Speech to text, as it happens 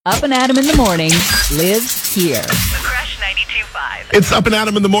Up and Adam in the morning lives here. The Crush 92.5. It's Up and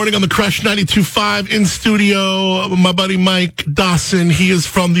Adam in the morning on the Crush 92.5 in studio. My buddy Mike Dawson. He is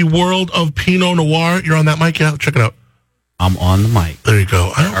from the world of Pinot Noir. You're on that mic? Yeah, check it out. I'm on the mic. There you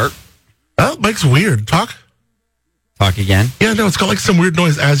go. Oh, Mike's weird. Talk again. Yeah, no, it's got like some weird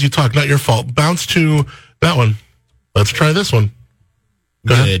noise as you talk. Not your fault. Bounce to that one. Let's try this one.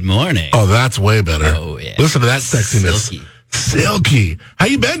 Go ahead. Good morning. Oh, that's way better. Oh, yeah. Listen to that sexiness. Silky. How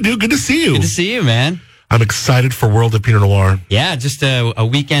you been, dude? Good to see you. Good to see you, man. I'm excited for World of Pinot Noir. Yeah, just a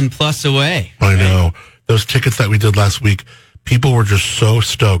weekend plus away. I know. Those tickets that we did last week, people were just so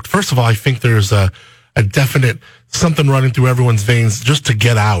stoked. First of all, I think there's a definite something running through everyone's veins just to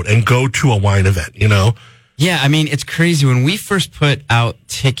get out and go to a wine event, you know? Yeah, I mean, it's crazy. When we first put out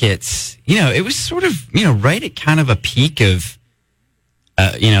tickets, it was sort of, right at kind of a peak of,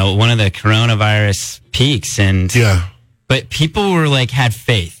 one of the coronavirus peaks. And yeah. But people were had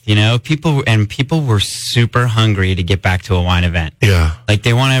faith, people were super hungry to get back to a wine event. Yeah. Like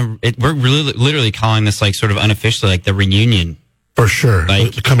they want to, we're really, literally calling this sort of unofficially the reunion. For sure.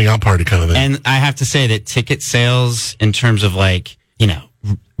 The coming out party kind of thing. And I have to say that ticket sales in terms of right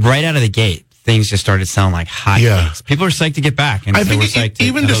out of the gate, things just started selling like hot. Yeah. People are psyched to get back. And I think we're psyched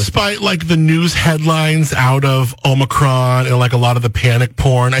even to despite the news headlines out of Omicron and a lot of the panic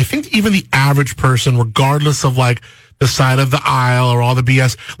porn, I think even the average person, regardless of the side of the aisle or all the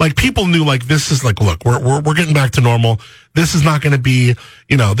BS, people knew this is look, we're getting back to normal. This is not going to be,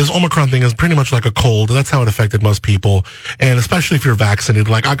 this Omicron thing is pretty much like a cold. That's how it affected most people. And especially if you're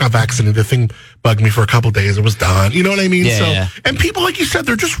vaccinated, I got vaccinated. The thing bugged me for a couple of days. It was done. You know what I mean? Yeah. And people, like you said,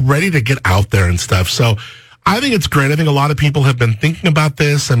 they're just ready to get out there and stuff. So I think it's great. I think a lot of people have been thinking about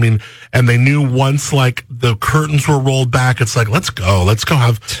this. I mean, and they knew once the curtains were rolled back, it's let's go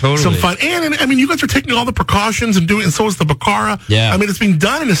have some fun. And I mean, you guys are taking all the precautions and so is the Baccara. Yeah. I mean, it's being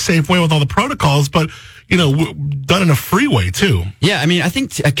done in a safe way with all the protocols, but done in a free way too. Yeah. I mean, I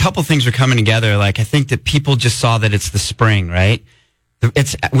think a couple things are coming together. I think that people just saw that it's the spring, right?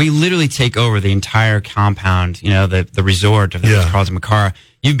 We literally take over the entire compound, the resort of the Ritz-Carlton Baccara.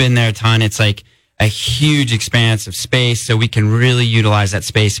 You've been there a ton. It's a huge expanse of space, so we can really utilize that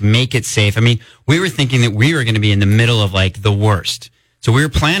space, make it safe. I mean, we were thinking that we were going to be in the middle of the worst. So we were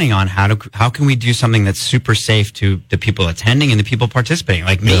planning on how can we do something that's super safe to the people attending and the people participating,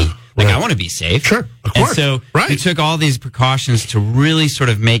 like me. Right. I want to be safe. Sure, of course. And so right. we took all these precautions to really sort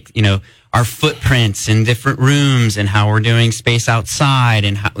of make, our footprints in different rooms and how we're doing space outside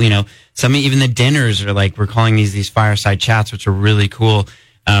and how, even the dinners are we're calling these fireside chats, which are really cool.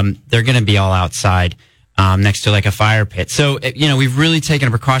 They're going to be all outside, next to a fire pit. So, we've really taken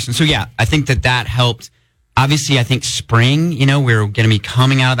a precaution. So yeah, I think that helped. Obviously, I think spring, we're going to be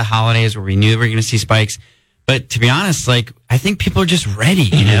coming out of the holidays where we knew we were going to see spikes. But to be honest, I think people are just ready,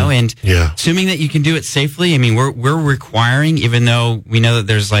 and assuming that you can do it safely. I mean, we're requiring, even though we know that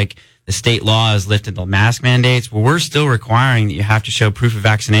there's the state law has lifted the mask mandates, but we're still requiring that you have to show proof of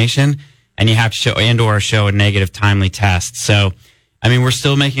vaccination and you have to show a negative timely test. So, I mean, we're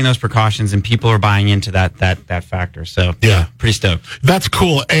still making those precautions, and people are buying into that factor. So, yeah, pretty stoked. That's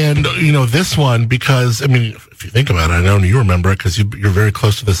cool. And, this one, because, I mean, if you think about it, I know you remember it because you're very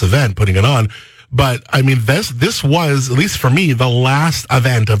close to this event, putting it on. But, I mean, this was, at least for me, the last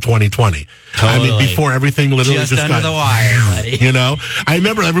event of 2020. Totally. I mean, before everything literally just under got... the wire, buddy. I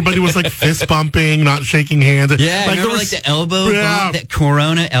remember everybody was fist bumping, not shaking hands. Yeah, remember the elbow bump, that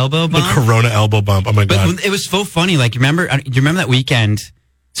Corona elbow bump? The Corona elbow bump. Oh, my God. But it was so funny. Do you remember that weekend?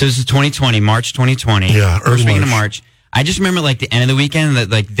 So this is 2020, March 2020. Yeah, first weekend of March. I just remember the end of the weekend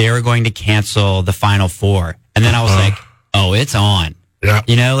that they were going to cancel the Final Four. And then I was oh, it's on. Yeah.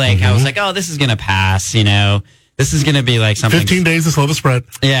 I was oh, this is going to pass, This is going to be something. 15 days to slow the spread.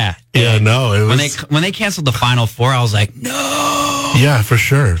 Yeah. Yeah, no. It was... When they canceled the Final Four, I was no. Yeah, for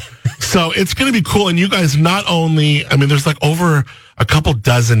sure. So it's going to be cool. And you guys not only, I mean, there's over a couple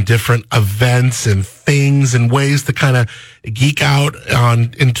dozen different events and things and ways to kind of geek out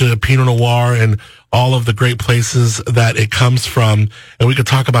into Pinot Noir and all of the great places that it comes from. And we could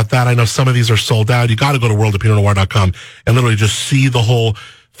talk about that. I know some of these are sold out. You got to go to worldofpinotnoir.com and literally just see the whole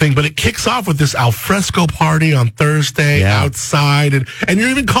thing. But it kicks off with this alfresco party on Thursday outside. And you're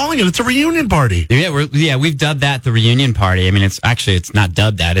even calling it's a reunion party. Yeah, we've dubbed that the reunion party. I mean, it's not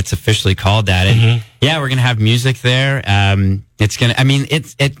dubbed that. It's officially called that. And we're going to have music there.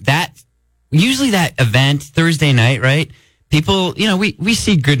 Usually that event, Thursday night, right? People, we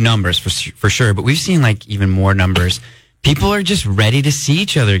see good numbers for sure, but we've seen even more numbers. People are just ready to see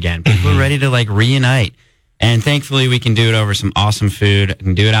each other again. People are ready to reunite. And thankfully we can do it over some awesome food. We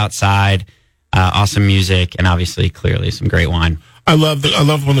can do it outside, awesome music, and obviously clearly some great wine. I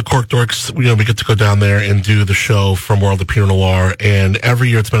love when the Cork Dorks, we get to go down there and do the show from World of Pinot Noir. And every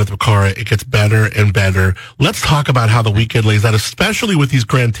year it's been at the Bacara, it gets better and better. Let's talk about how the weekend lays out, especially with these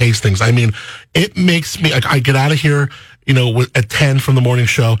grand tastings. I mean, it makes me, I get out of here, at 10 from the morning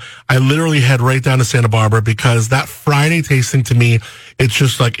show. I literally head right down to Santa Barbara because that Friday tasting to me, it's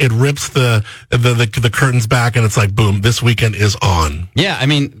just like it rips the curtains back and it's like, boom, this weekend is on. Yeah, I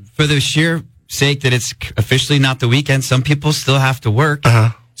mean, for the sheer sake that it's officially not the weekend, some people still have to work.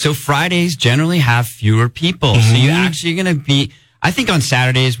 So Fridays generally have fewer people. So you're actually going to be, I think on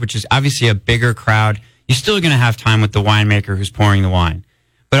Saturdays, which is obviously a bigger crowd, you're still going to have time with the winemaker who's pouring the wine.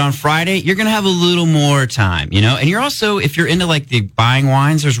 But on Friday, you're going to have a little more time, And you're also, if you're into like the buying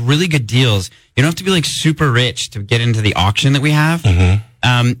wines, there's really good deals. You don't have to be like super rich to get into the auction that we have.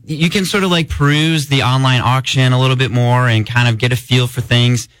 You can sort of like peruse the online auction a little bit more and kind of get a feel for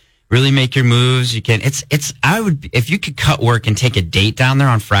things. Really make your moves. You can, if you could cut work and take a date down there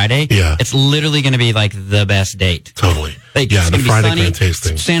on Friday, it's literally going to be like the best date. Totally. Like, yeah, it's the gonna Friday be sunny. grand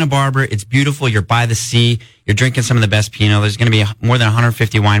tasting. It's Santa Barbara. It's beautiful. You're by the sea. You're drinking some of the best Pinot. There's going to be more than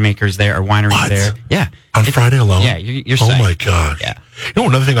 150 winemakers there or wineries there. Yeah. On Friday alone? Yeah, you're Oh psyched. my gosh. Yeah.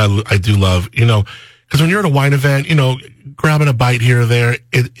 Another thing I do love, because when you're at a wine event, grabbing a bite here or there,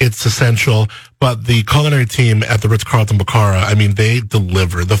 it's essential. But the culinary team at the Ritz-Carlton Bacara, I mean, they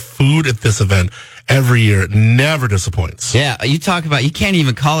deliver. The food at this event every year never disappoints. Yeah, you can't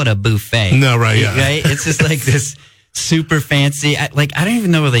even call it a buffet. No, right, yeah. Right? It's just like this super fancy. I don't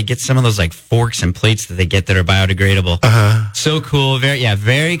even know where they get some of those like forks and plates that they get that are biodegradable. So cool.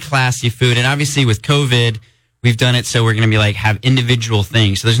 Very classy food. And obviously with COVID, we've done it so we're going to be like have individual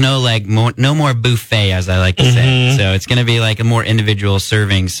things. So there's no like no more buffet, as I like to say. So it's going to be like a more individual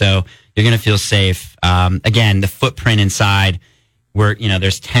serving. So you're going to feel safe. Again, the footprint inside where,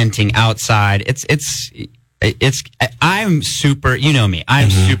 there's tenting outside. I'm super, me, I'm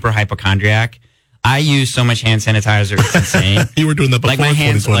super hypochondriac. I use so much hand sanitizer. It's insane. You were doing that before like my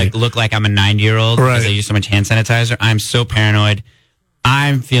hands 2020. look like I'm a 90-year-old because I use so much hand sanitizer. I'm so paranoid.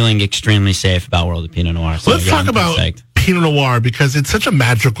 I'm feeling extremely safe about World of Pinot Noir. So Let's talk about Pinot Noir because it's such a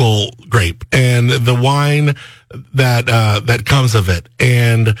magical grape and the wine that comes of it.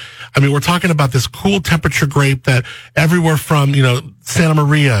 And I mean, we're talking about this cool temperature grape that everywhere from, Santa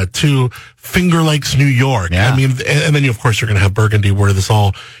Maria to Finger Lakes, New York. Yeah. I mean, and then of course you're going to have Burgundy where this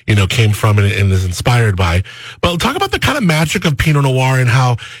all, came from and is inspired by. But talk about the kind of magic of Pinot Noir and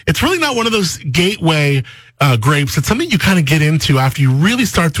how it's really not one of those gateway grapes. It's something you kind of get into after you really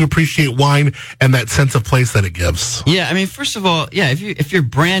start to appreciate wine and that sense of place that it gives. Yeah, I mean, first of all, if you're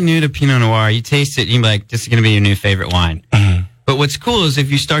brand new to Pinot Noir, you taste it, you're like, this is going to be your new favorite wine. But what's cool is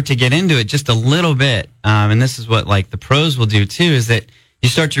if you start to get into it just a little bit, and this is what like the pros will do too, is that you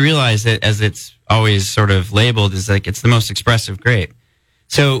start to realize that as it's always sort of labeled, is like it's the most expressive grape.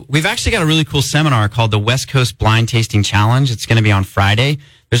 So we've actually got a really cool seminar called the West Coast Blind Tasting Challenge. It's going to be on Friday.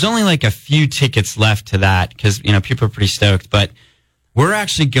 There's only like a few tickets left to that because, people are pretty stoked. But we're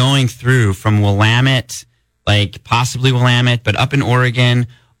actually going through from Willamette, like possibly Willamette, but up in Oregon.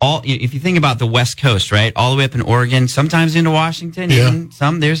 If you think about the West Coast, right, all the way up in Oregon, sometimes into Washington, even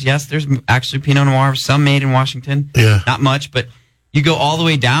some, there's actually Pinot Noir, some made in Washington. Yeah. Not much, but you go all the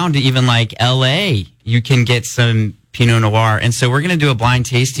way down to even like LA, you can get some Pinot Noir. And so we're going to do a blind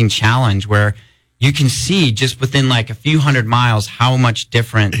tasting challenge where you can see just within like a few hundred miles how much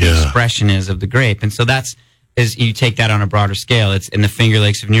different the expression is of the grape. And so as you take that on a broader scale, it's in the Finger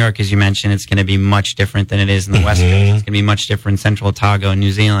Lakes of New York, as you mentioned, it's going to be much different than it is in the West Coast. It's going to be much different in Central Otago and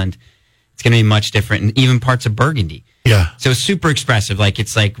New Zealand. It's going to be much different in even parts of Burgundy. Yeah. So it's super expressive. Like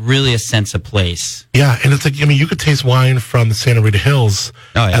it's like really a sense of place. Yeah. And it's like, you could taste wine from the Santa Rita Hills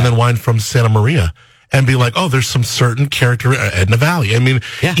and then wine from Santa Maria and be like, oh, there's some certain character Edna Valley. I mean,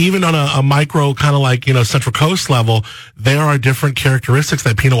 even on a micro kind of like, Central Coast level, there are different characteristics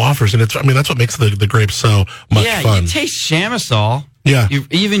that Pinot offers. And that's what makes the grape so much fun. You taste Chamisol. Yeah. You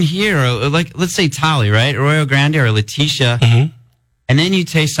even here, like, let's say Tali, right? Arroyo Grande or Letitia. And then you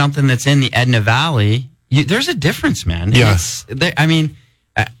taste something that's in the Edna Valley. There's a difference, man. Yes.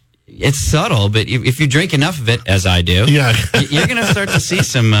 It's subtle, but if you drink enough of it, as I do, you're going to start to see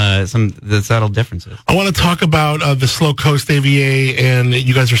some the subtle differences. I want to talk about the Slow Coast AVA, and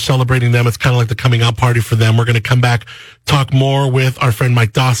you guys are celebrating them. It's kind of like the coming out party for them. We're going to come back, talk more with our friend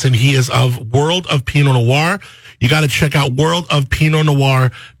Mike Dawson. He is of World of Pinot Noir. You got to check out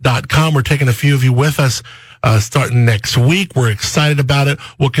worldofpinotnoir.com. We're taking a few of you with us starting next week. We're excited about it.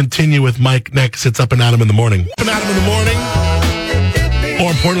 We'll continue with Mike next. It's Up and Adam in the Morning. Up and Adam in the Morning. More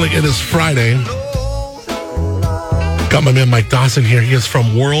importantly, it is Friday. Got my man Mike Dawson here. He is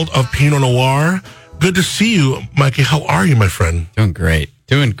from World of Pinot Noir. good to see you, Mikey. How are you, my friend? Doing great.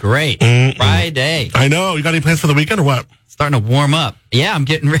 Friday. I know. You got any plans for the weekend or what? Starting to warm up. Yeah, I'm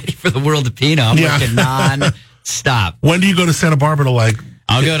getting ready for the World of Pinot. I'm working non-stop. When do you go to Santa Barbara to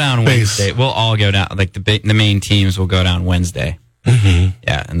I'll go down base? Wednesday. We'll all go down. Like the main teams will go down Wednesday. Mm-hmm.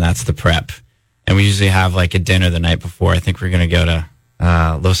 Yeah, and that's the prep. And we usually have like a dinner the night before. I think we're going to go to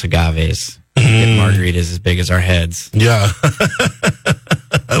Los Agaves. Get margaritas as big as our heads. Yeah.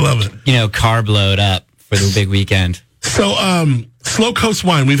 I love it. Carb load up for the big weekend. So, Slow Coast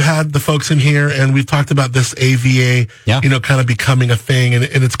Wine, we've had the folks in here and we've talked about this AVA, kind of becoming a thing and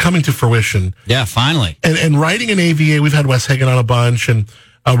it's coming to fruition. Yeah, finally. And writing an AVA, we've had Wes Hagen on a bunch and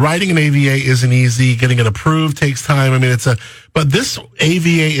writing an AVA isn't easy. Getting it approved takes time. I mean, but this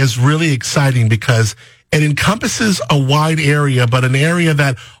AVA is really exciting because it encompasses a wide area, but an area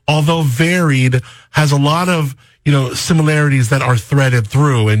that, although varied, has a lot of, similarities that are threaded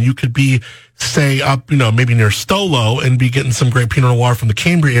through. And you could be, say, up, maybe near Stolo and be getting some great Pinot Noir from the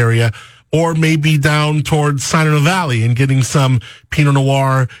Cambria area, or maybe down towards Sinanoa Valley and getting some Pinot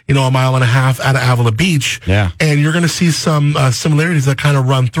Noir, a mile and a half out of Avila Beach. Yeah. And you're going to see some similarities that kind of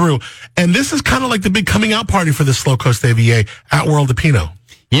run through. And this is kind of like the big coming out party for the Slow Coast AVA at World of Pinot.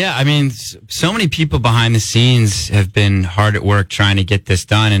 Yeah, I mean, so many people behind the scenes have been hard at work trying to get this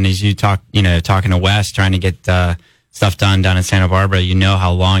done. And as you talking to Wes, trying to get stuff done down in Santa Barbara,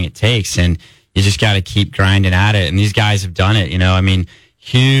 how long it takes. And you just got to keep grinding at it. And these guys have done it, I mean,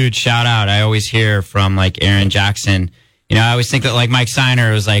 huge shout out. I always hear from like Aaron Jackson. I always think that like Mike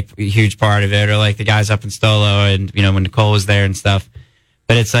Steiner was like a huge part of it, or like the guys up in Stolo and, when Nicole was there and stuff.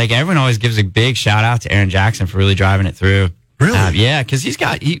 But it's like everyone always gives a big shout out to Aaron Jackson for really driving it through. Really? Yeah, because he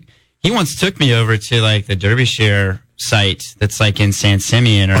once took me over to like the Derbyshire site that's like in San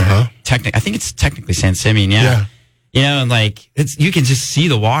Simeon, or I think it's technically San Simeon. Yeah. And like you can just see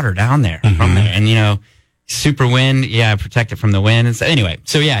the water down there from there, and super wind. Yeah, protect it from the wind. And so anyway,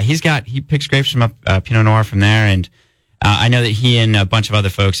 he picks grapes from Pinot Noir from there, and I know that he and a bunch of other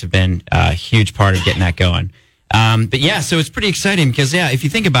folks have been a huge part of getting that going. But yeah, so it's pretty exciting because if you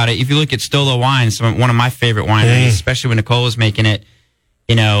think about it, if you look at Stolo Wines, one of my favorite wineries, especially when Nicole was making it,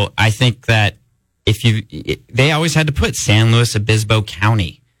 I think that they always had to put San Luis Obispo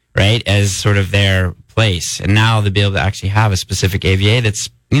County, right, as sort of their place. And now they'll be able to actually have a specific AVA that's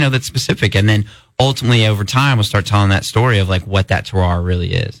specific. And then ultimately over time, we'll start telling that story of like what that terroir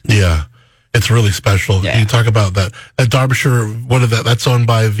really is. Yeah. It's really special. Yeah. You talk about that at Derbyshire. That's owned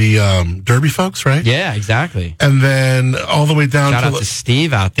by the Derby folks, right? Yeah, exactly. And then all the way down Shout out to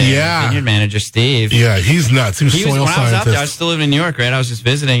Steve out there. Yeah. Vineyard manager Steve. Yeah, he's nuts. He was soil when scientist. I was out there, I was still living in New York, right? I was just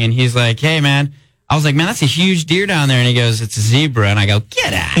visiting, and he's like, "Hey, man." I was like, "Man, that's a huge deer down there." And he goes, "It's a zebra." And I go,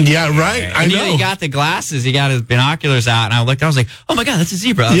 "Get out of Yeah, right. here." I And know. he got the glasses, he got his binoculars out, and I looked. I was like, "Oh my god, that's a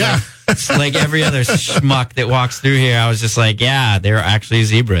zebra." I was Yeah. like every other schmuck that walks through here, I was just like, "Yeah, they're actually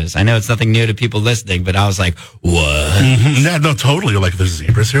zebras." I know it's nothing new to people listening, but I was like, "What?" Yeah, no, totally. Like there's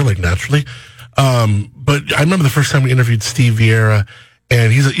zebras here, like naturally. But I remember the first time we interviewed Steve Vieira.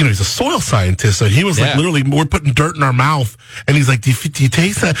 And he's a soil scientist, so he was like literally, we're putting dirt in our mouth, and he's like, do you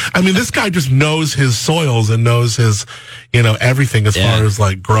taste that? I mean, this guy just knows his soils and knows his, everything as far as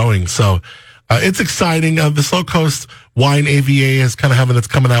like growing. So it's exciting. The Slow Coast Wine AVA is kind of having its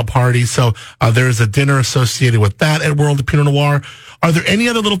coming out party. So there's a dinner associated with that at World of Pinot Noir. Are there any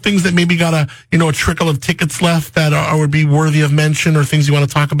other little things that maybe got a trickle of tickets left that would be worthy of mention, or things you want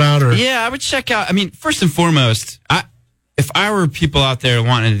to talk about? Or yeah, I would check out. I mean, first and foremost, if I were people out there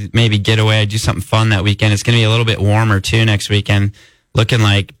wanting to maybe get away, do something fun that weekend, it's going to be a little bit warmer too next weekend, looking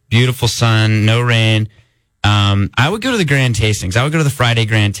like beautiful sun, no rain. I would go to the grand tastings. I would go to the Friday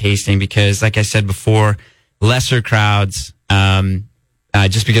grand tasting because, like I said before, lesser crowds,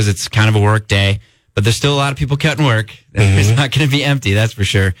 just because it's kind of a work day, but there's still a lot of people cutting work. It's not going to be empty, that's for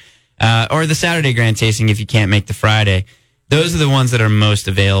sure. Or the Saturday grand tasting if you can't make the Friday. Those are the ones that are most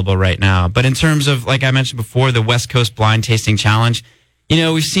available right now. But in terms of, like I mentioned before, the West Coast Blind Tasting Challenge,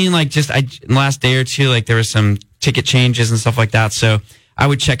 we've seen like in the last day or two, like there was some ticket changes and stuff like that. So I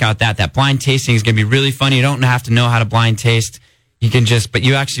would check out that. That blind tasting is going to be really fun. You don't have to know how to blind taste. You can but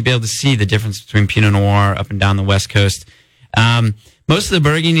you actually be able to see the difference between Pinot Noir up and down the West Coast. Most of the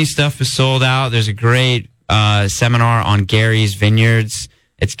Burgundy stuff is sold out. There's a great seminar on Gary's Vineyards.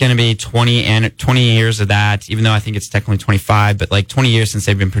 It's going to be 20 years of that, even though I think it's technically 25, but like 20 years since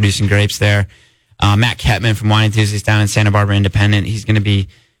they've been producing grapes there. Matt Kettman from Wine Enthusiasts down in Santa Barbara Independent, he's going to be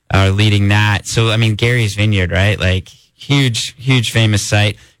leading that. So, I mean, Gary's Vineyard, right? Like, huge famous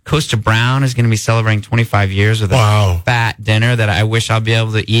site. Costa Brown is going to be celebrating 25 years with a fat dinner that I wish I'll be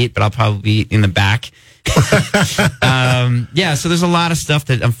able to eat, but I'll probably eat in the back. So there's a lot of stuff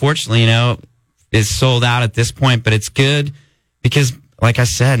that, unfortunately, is sold out at this point, but it's good because, like I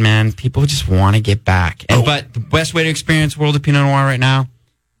said, man, people just want to get back. But the best way to experience World of Pinot Noir right now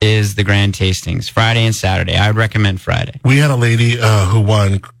is the grand tastings, Friday and Saturday. I would recommend Friday. We had a lady who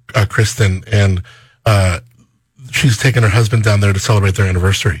won, Kristen, and she's taking her husband down there to celebrate their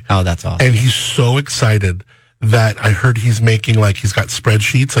anniversary. Oh, that's awesome. And he's so excited that I heard he's making, like, he's got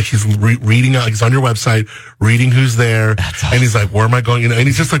spreadsheets, like he's reading, he's on your website, reading who's there. That's awesome. And he's like, where am I going? And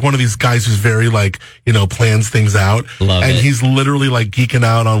he's just like one of these guys who's very, like, plans things out. Love and it. he's literally like geeking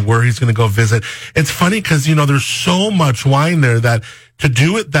out on where he's going to go visit. It's funny because, there's so much wine there that to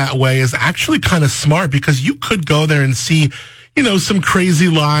do it that way is actually kind of smart, because you could go there and see, some crazy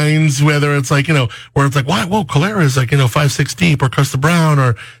lines, whether it's like, where it's like, whoa, Calera is like, 5-6 deep, or Costa Brown,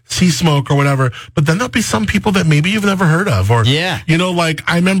 or Sea Smoke, or whatever. But then there'll be some people that maybe you've never heard of, or, like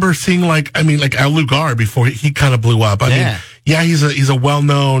I remember seeing like El Lugar before he kind of blew up. I mean, he's a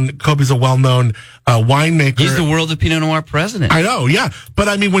well-known, Kobe's a well-known winemaker. He's the World of Pinot Noir president. I know, yeah. But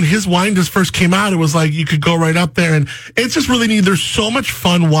I mean, when his wine just first came out, it was like you could go right up there, and it's just really neat. There's so much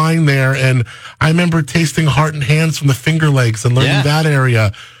fun wine there. And I remember tasting Heart and Hands from the Finger Lakes and learning that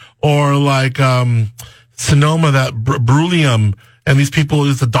area, or like Sonoma, that Brulium. And these people,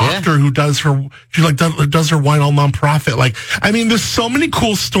 is a doctor who does her wine all nonprofit. Like, I mean, there's so many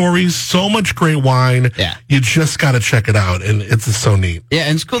cool stories, so much great wine. Yeah. You just got to check it out. And it's just so neat. Yeah.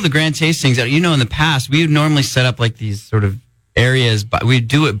 And it's cool. The grand tastings, in the past, we would normally set up like these sort of areas, but we'd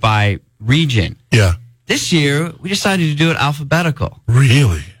do it by region. Yeah. This year, we decided to do it alphabetical.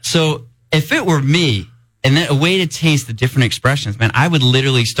 Really? So if it were me, and then a way to taste the different expressions, man, I would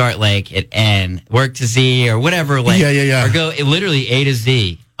literally start like at N, work to Z, or whatever, like, or go literally A to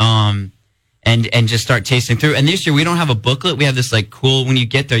Z, and just start tasting through. And this year we don't have a booklet. We have this like cool, when you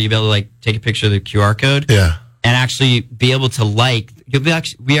get there, you'll be able to like take a picture of the QR code, and actually be able to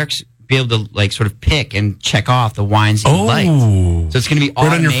be able to like sort of pick and check off the wines you like. So it's going to be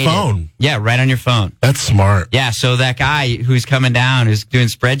automated. Right on your phone. Yeah, right on your phone. That's smart. Yeah, so that guy who's coming down, who's doing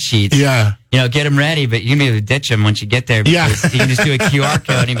spreadsheets, get him ready, but you can be able to ditch him once you get there. Because you can just do a QR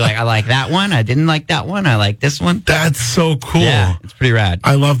code and you'd be like, I like that one. I didn't like that one. I like this one. That's so cool. Yeah, it's pretty rad.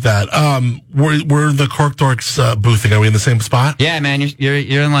 I love that. We're the Cork Dorks boothing. Are we in the same spot? Yeah, man, you're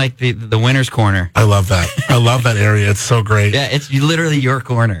in like the winner's corner. I love that. I love that area. It's so great. Yeah, it's literally your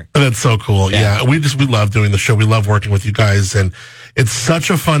corner. That's so cool. Yeah. We love doing the show. We love working with you guys, and it's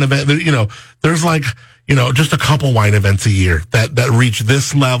such a fun event. There's like, just a couple wine events a year that reach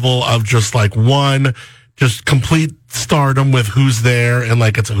this level of just like one, just complete stardom with who's there, and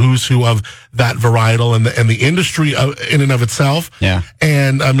like it's a who's who of that varietal and the industry in and of itself. Yeah.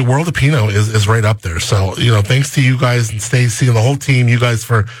 And I mean, World of Pinot is right up there. So, thanks to you guys and Stacy and the whole team, you guys,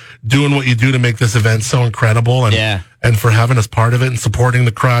 for doing what you do to make this event so incredible, and for having us part of it and supporting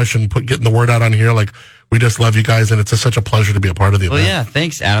the Crush and getting the word out on here. Like, we just love you guys, and it's such a pleasure to be a part of the event. Well, yeah,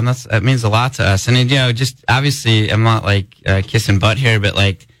 thanks, Adam. That means a lot to us. And, just obviously, I'm not like kissing butt here, but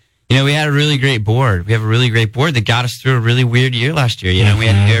like, we had a really great board. We have a really great board that got us through a really weird year last year. We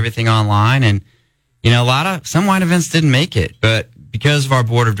had to do everything online, and, some wine events didn't make it. But because of our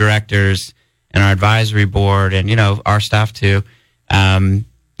board of directors and our advisory board and, our staff too,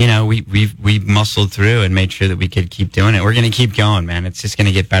 we muscled through and made sure that we could keep doing it. We're going to keep going, man. It's just going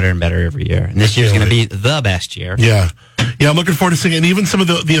to get better and better every year. And this year's going to be the best year. Yeah. Yeah, I'm looking forward to seeing it. And even some of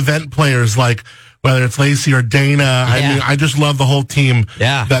the event players, like whether it's Lacey or Dana. I mean, I just love the whole team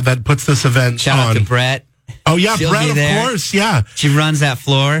that puts this event on. Shout out to Brett. Oh, yeah, She'll Brett, be there. of course, yeah. She runs that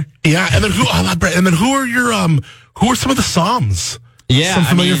floor. Yeah, and then I love Brett. And then who are your who are some of the Somms? Yeah, some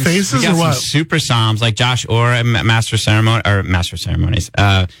familiar faces, we got or what? Some super Somms like Josh Orr, Master Ceremonies,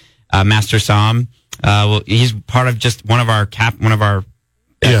 Master Somm. Well, he's part of just one of our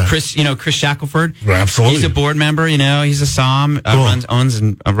Chris Shackelford. Absolutely, he's a board member. He's a Somm.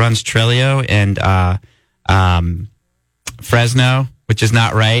 Runs Trelio and Fresno, which is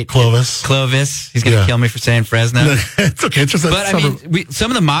not right. Clovis. He's going to kill me for saying Fresno. It's okay. It's just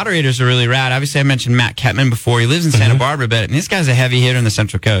some of the moderators are really rad. Obviously, I mentioned Matt Ketman before. He lives in Santa Barbara, but this guy's a heavy hitter in the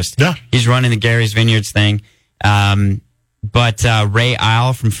Central Coast. Yeah. He's running the Gary's Vineyards thing. But Ray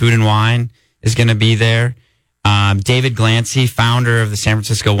Isle from Food and Wine is going to be there. David Glancy, founder of the San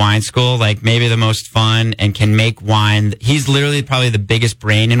Francisco Wine School, like maybe the most fun and can make wine. He's literally probably the biggest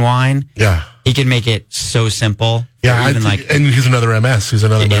brain in wine. Yeah. He can make it so simple. Yeah, and he's another MS. He's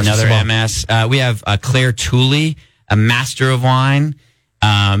another MS. We have Claire Tooley, a master of wine.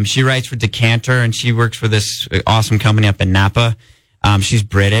 She writes for Decanter, and she works for this awesome company up in Napa. She's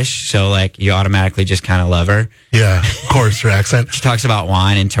British, so like you automatically just kind of love her. Yeah, of course, her accent. She talks about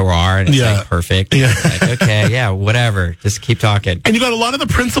wine and terroir, and it's like perfect. Yeah. It's like, okay, yeah, whatever. Just keep talking. And you got a lot of the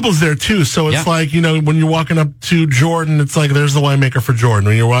principles there too. So it's Yeah. like, when you're walking up to Jordan, it's like there's the winemaker for Jordan.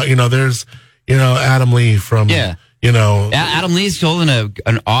 When you're, there's, Adam Lee from, Yeah, Adam Lee's holding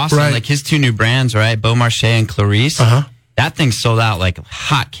an awesome, Right. like his 2 new brands, right? Beaumarchais and Clarice. Uh-huh. That thing sold out like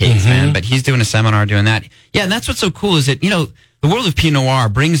hotcakes, man. But he's doing a seminar doing that. Yeah, and that's what's so cool is that, the world of Pinot Noir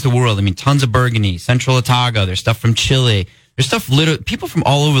brings the world. I mean, tons of Burgundy, Central Otago. There's stuff from Chile. There's stuff people from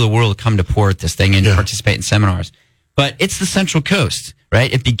all over the world come to pour at this thing and participate in seminars. But it's the Central Coast,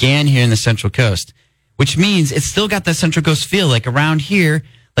 right? It began here in the Central Coast, which means it's still got that Central Coast feel. Like around here,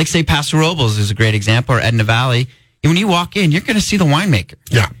 like say Paso Robles is a great example, or Edna Valley. And when you walk in, you're going to see the winemaker.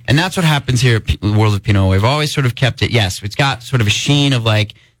 Yeah. And that's what happens here at the World of Pinot. We've always sort of kept it. Yes, it's got sort of a sheen of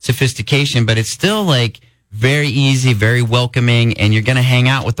like sophistication, but it's still like very easy, very welcoming, and you're going to hang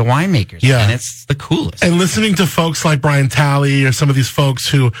out with the winemakers. Yeah. And it's the coolest. And listening to folks like Brian Talley or some of these folks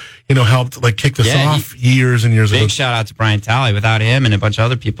who, helped like kick this off years and years ago. Big shout out to Brian Talley. Without him and a bunch of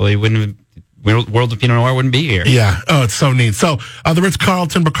other people, he wouldn't have. World of Pinot Noir wouldn't be here. Yeah. Oh, it's so neat. So the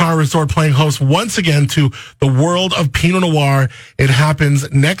Ritz-Carlton Bacara Resort playing host once again to the World of Pinot Noir. It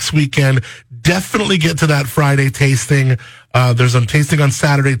happens next weekend. Definitely get to that Friday tasting. There's a tasting on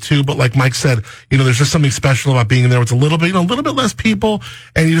Saturday too, but like Mike said, there's just something special about being there. It's a little bit less people,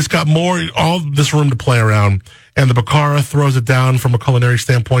 and you just got all this room to play around. And the Bacara throws it down from a culinary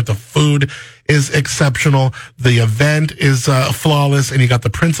standpoint. The food is exceptional. The event is flawless, and you got the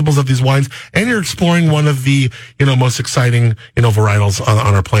principles of these wines, and you're exploring one of the most exciting varietals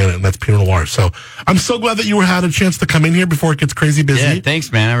on our planet, and that's Pinot Noir. So I'm so glad that you had a chance to come in here before it gets crazy busy. Yeah,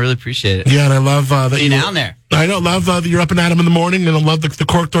 thanks, man. I really appreciate it. Yeah, and I love that you're down there. I know, love that you're up and Adam in the morning, and I love the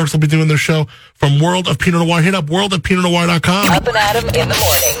Cork Dorks will be doing their show from World of Pinot Noir. Hit up worldofpinotnoir.com. Up and Adam in the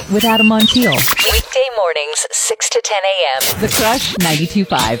morning. With Adam Montiel. Weekday mornings, 6 to 10 a.m. The Crush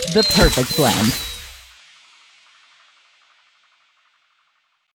 92.5, the perfect blend.